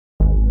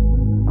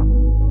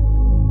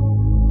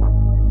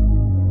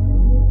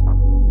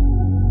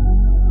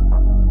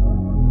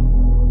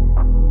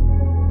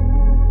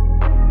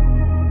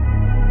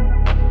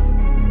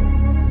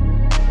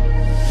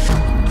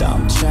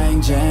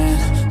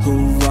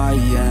I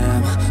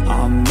am.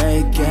 I'm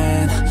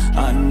making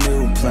a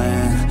new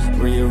plan,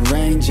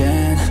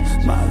 rearranging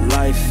my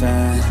life,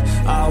 and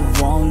I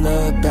won't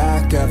look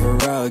back ever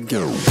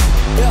again.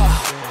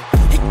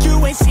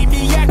 You ain't see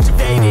me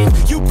activated.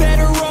 You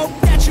better hope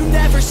that you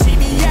never see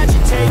me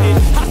agitated.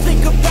 I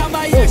think about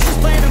my exes,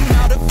 plan them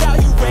out,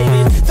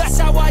 evaluated. That's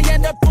how I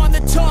end up on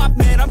the top,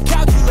 man, I'm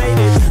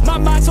calculated. My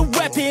mind's a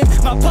weapon,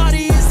 my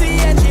body is the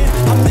engine.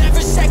 I'm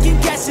never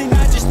second guessing,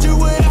 I just do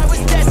what I was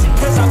destined.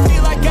 Cause I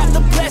feel I got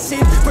the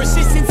blessing,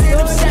 persistence and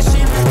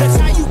obsession. That's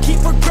how you keep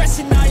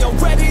progressing, I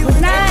already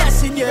learned that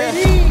lesson, yeah.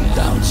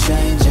 I'm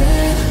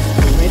changing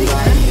who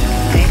I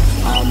am.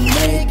 I'm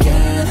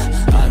making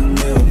a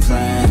new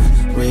plan,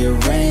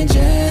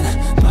 rearranging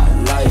my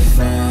life,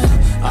 and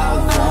I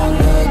won't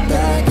look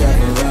back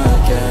ever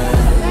again.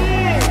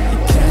 You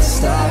can't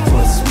stop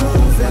what's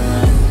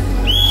moving.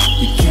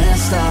 You can't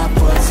stop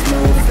what's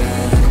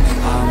moving.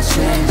 I'm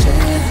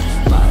changing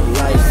my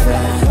life,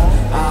 and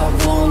I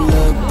won't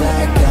look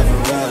back ever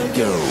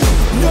again.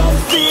 No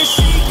fear,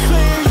 see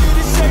clear, you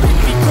deserve to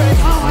be great.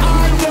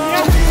 I know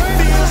it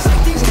feels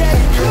like things get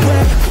in your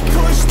way.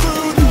 Push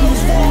through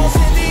those walls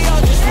and the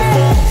others will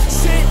fall.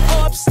 Sit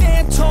up,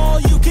 stand tall,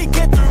 you can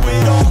get through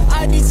it all.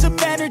 I need some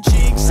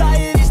energy,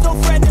 anxiety's no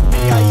friend to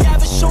me. I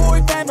have a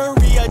short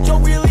memory, I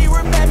don't really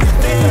remember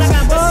things.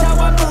 That's how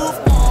I move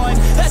on,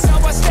 that's how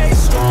I stay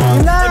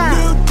strong. A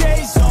new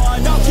day's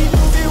on, I'll keep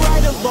moving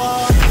right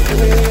along.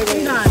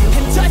 And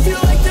I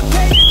feel like the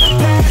pain in the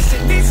past,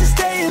 it needs to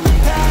stay in the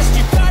past.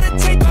 You gotta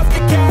take off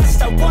the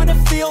cast. I wanna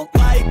feel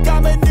like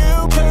I'm a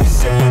new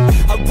person.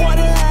 I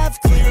wanna have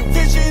clear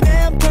vision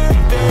and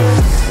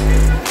purpose.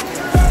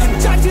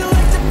 And I feel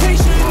like the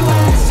patient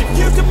lasts. If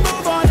you can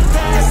move on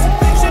past the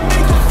things that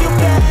make you feel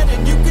bad,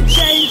 and you can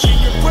change in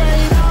your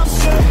brain, I'm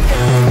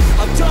certain.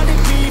 I've done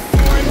it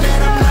before and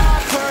man, I'm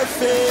not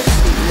perfect.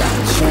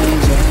 I'm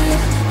changing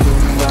who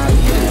I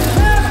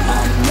am.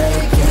 I'm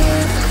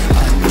making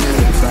a new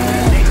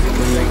plan,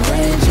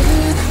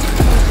 rearranging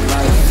my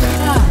life,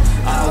 and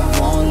I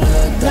won't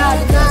look back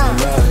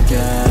ever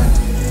again.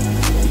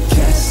 You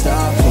can't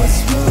stop what's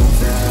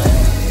moving.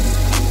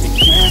 You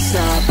can't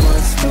stop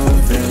what's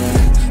moving.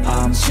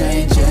 I'm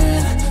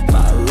changing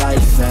my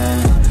life,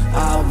 and I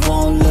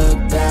won't look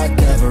back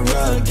ever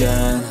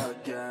again.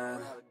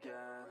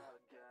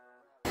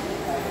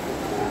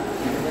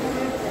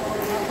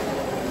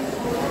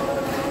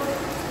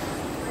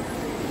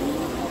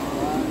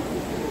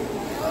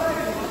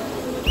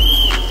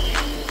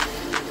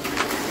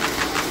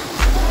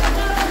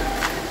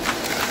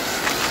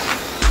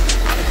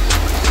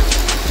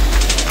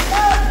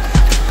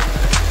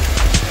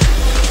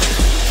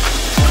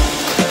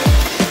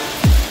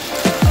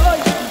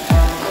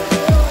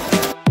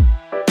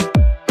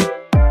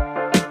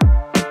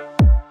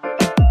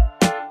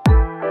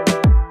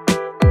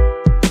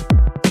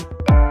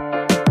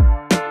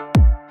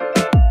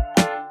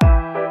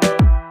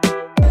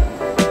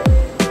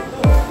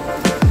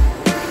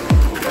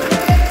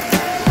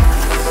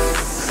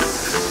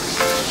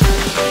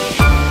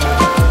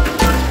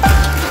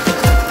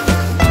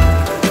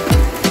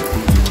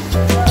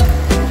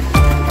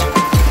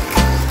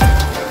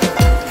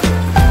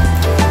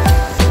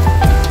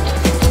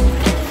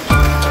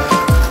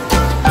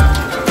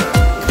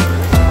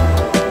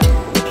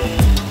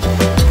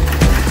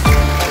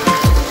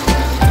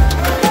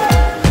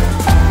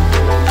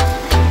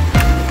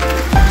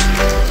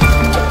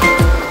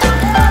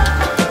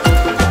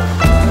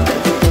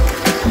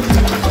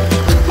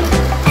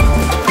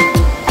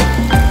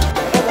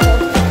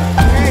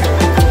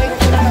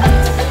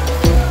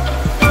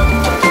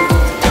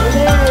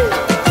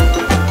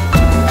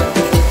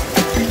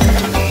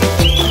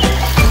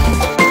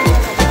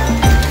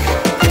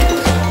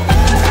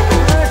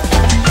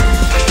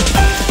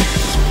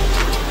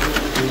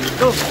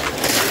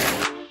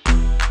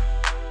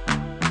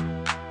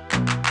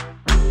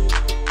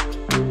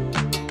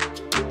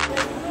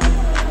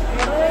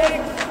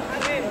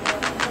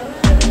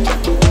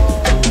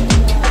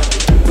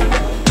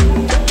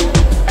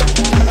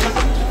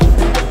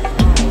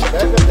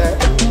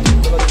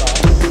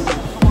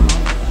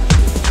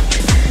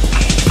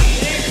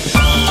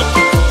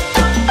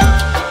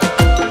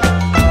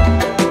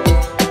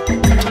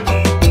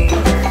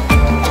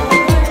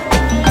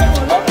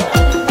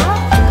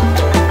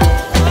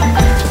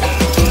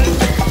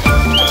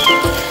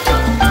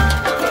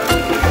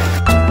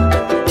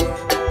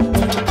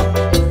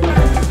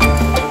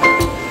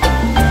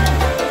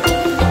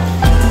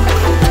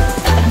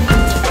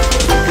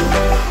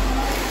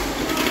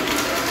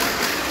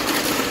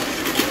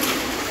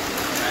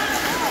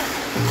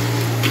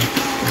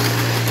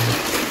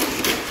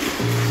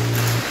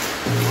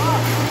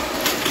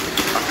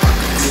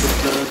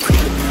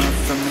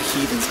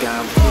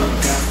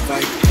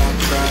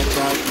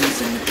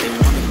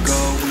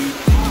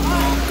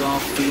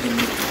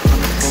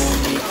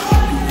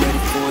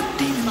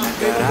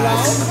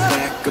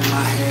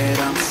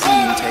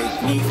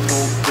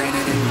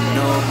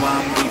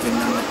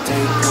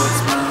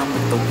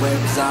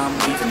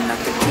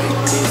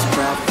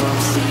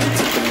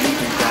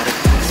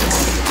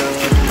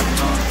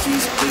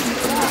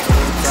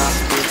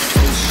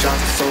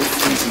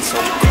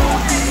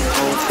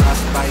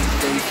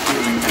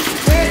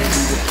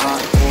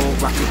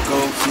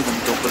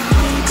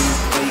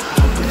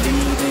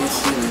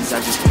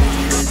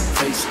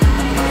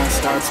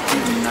 just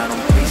giving. I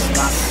don't pace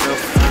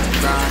myself, I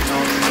grind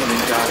on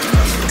living. Got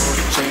enough for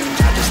change,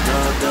 I just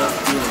love the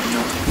feeling.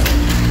 No,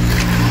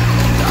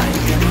 I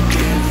ain't gonna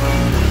give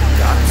up.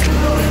 Got too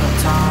little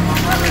time,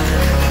 I'ma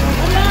live up.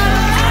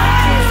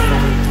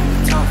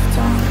 Tough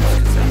times,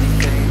 'cause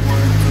anything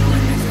worth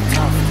doing is a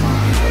tough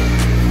climb.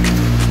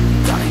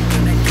 I ain't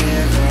gonna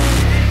give up.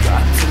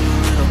 Got too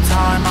little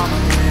time, I'ma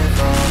live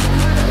up.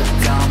 Head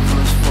down,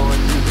 push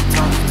forward through the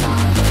tough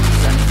times.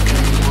 'Cause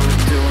anything worth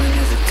doing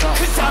is a tough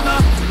climb. 'Cause I'ma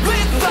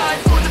live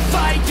life for the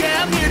fight,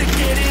 yeah, I'm here to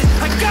get it.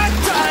 I got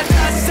drive,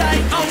 got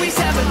sight, always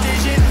have a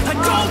vision. I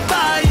go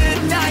by at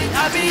night,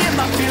 I be in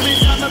my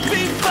feelings. I'ma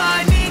be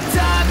fine, need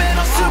time, and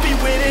I'll still be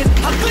winning.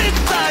 I live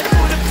life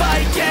for the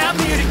fight, yeah, I'm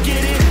here to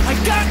get it. I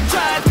got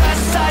drive, got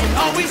sight,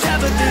 always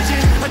have a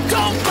vision. I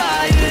go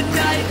by at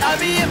night, I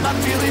be in my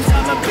feelings.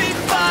 I'ma be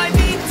fine,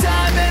 need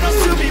time, and I'll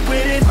still be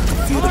winning. I can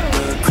feel the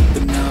blood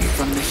creeping up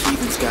from the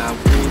heathens. Got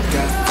will,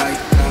 got fight,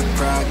 got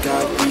pride,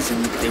 got reason.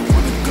 If they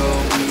wanna go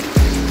eat,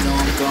 then you know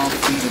I'm gon'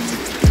 feed them.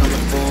 If you're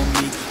coming for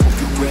me, hope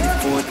you're ready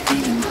for a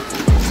beating.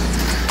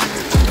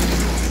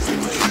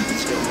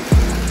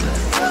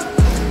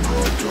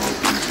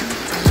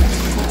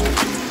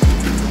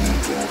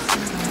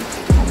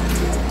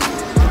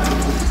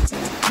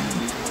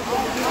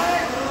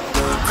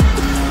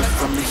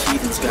 From the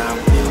heathens, got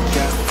will,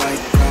 got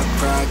fight, got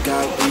pride,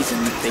 got reason.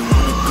 If they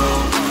wanna go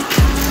eat,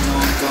 then you know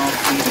I'm gon'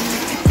 feed them.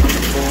 If you're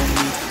coming for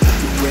me, hope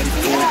you're ready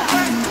for a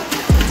beating.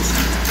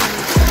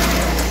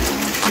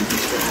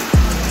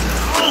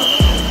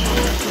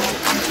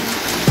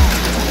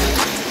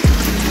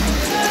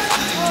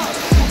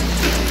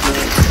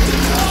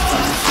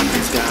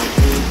 Got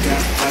will,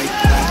 got fight,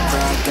 got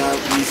pride, got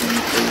reason.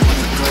 If they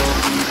wanna go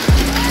eat, then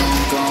you know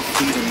I'm gon'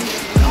 feed them. If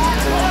you're coming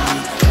for me,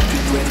 hope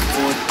you're ready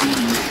for a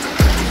beating.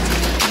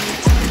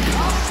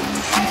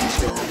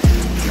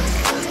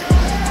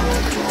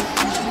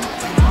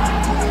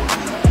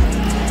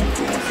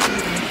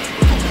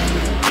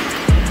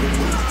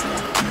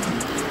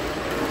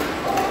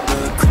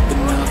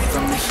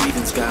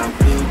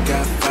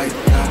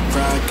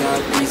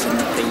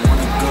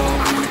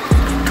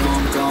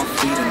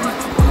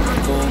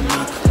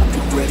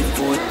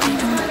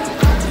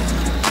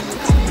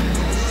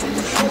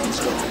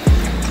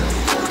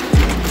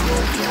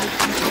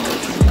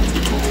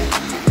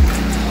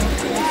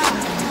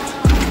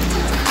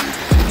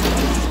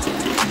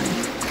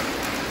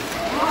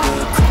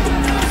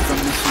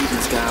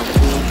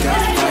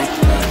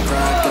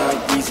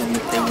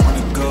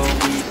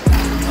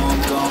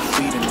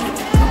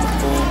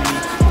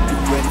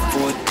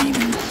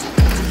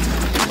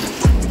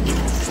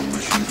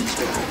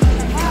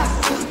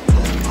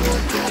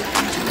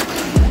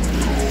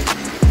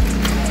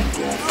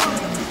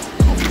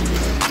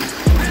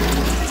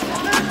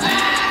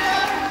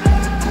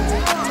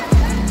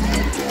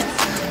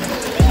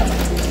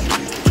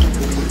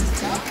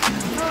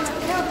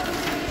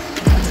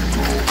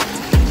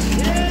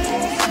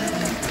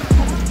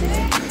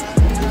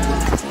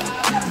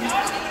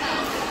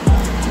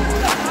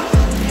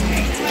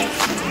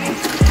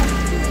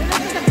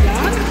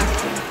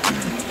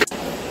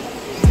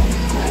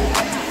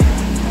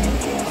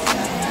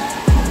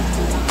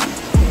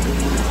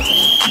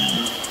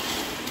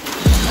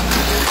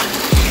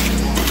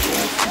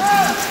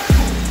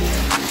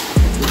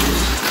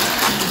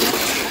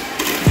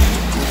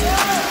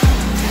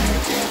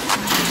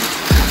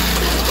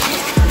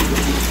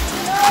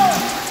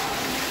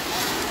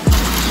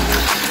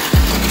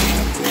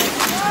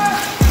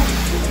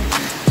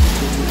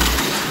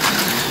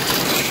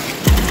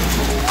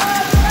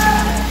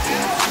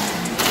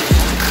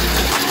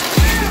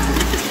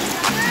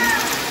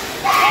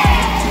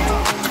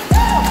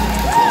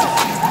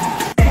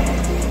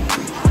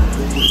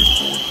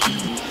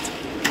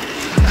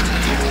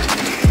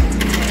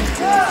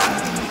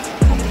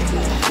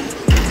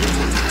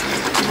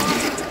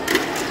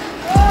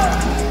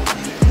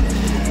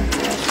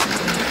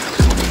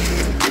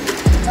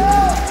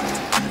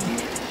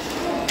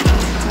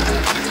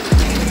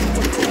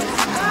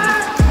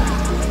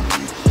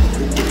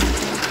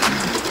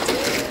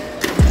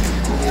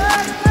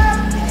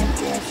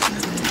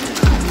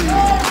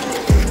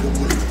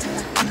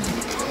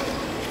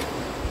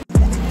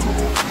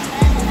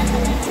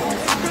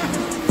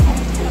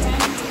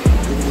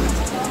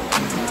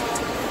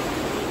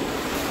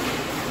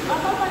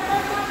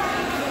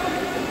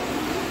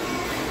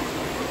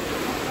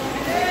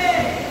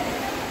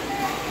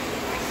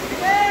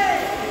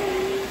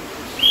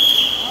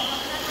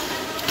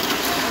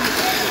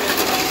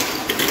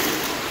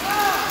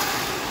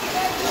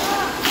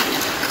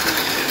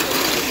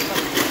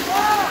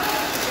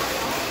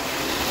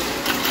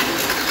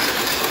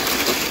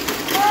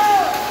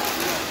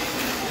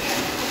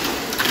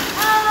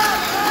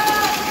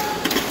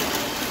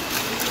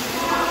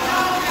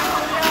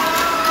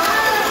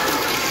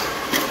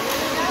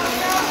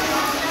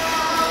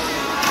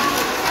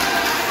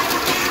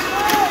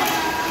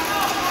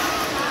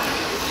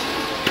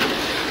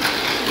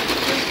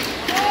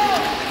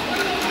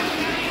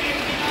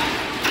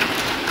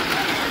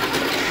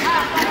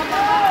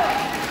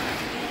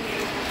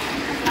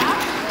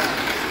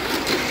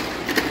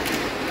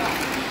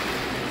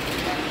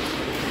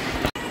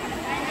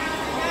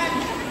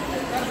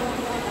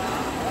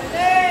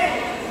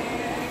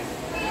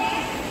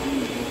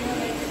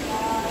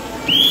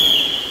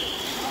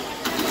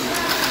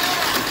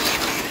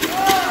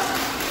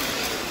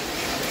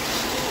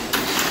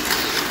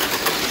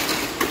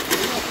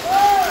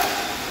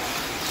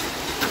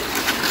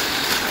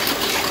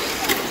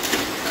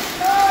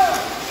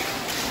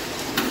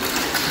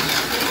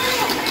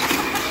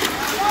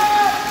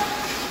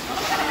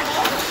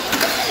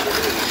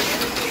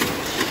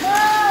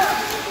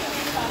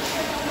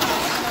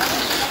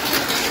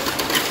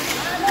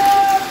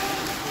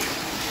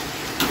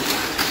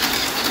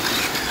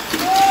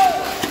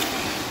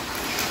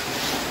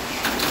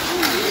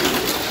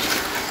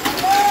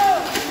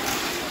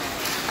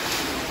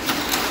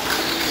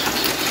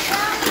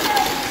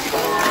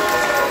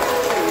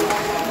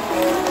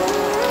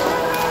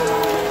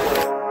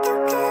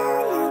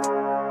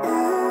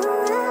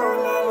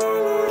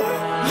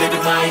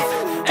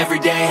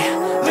 day,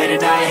 late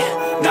at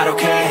night, not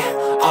okay.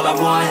 All I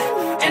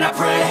want, and I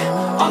pray,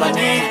 all I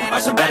need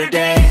are some better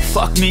days.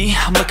 Fuck me,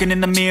 I'm looking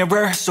in the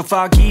mirror, so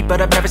foggy, but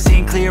I've never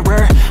seen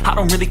clearer. I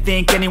don't really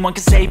think anyone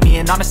can save me,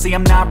 and honestly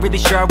I'm not really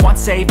sure I want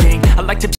saving. I like to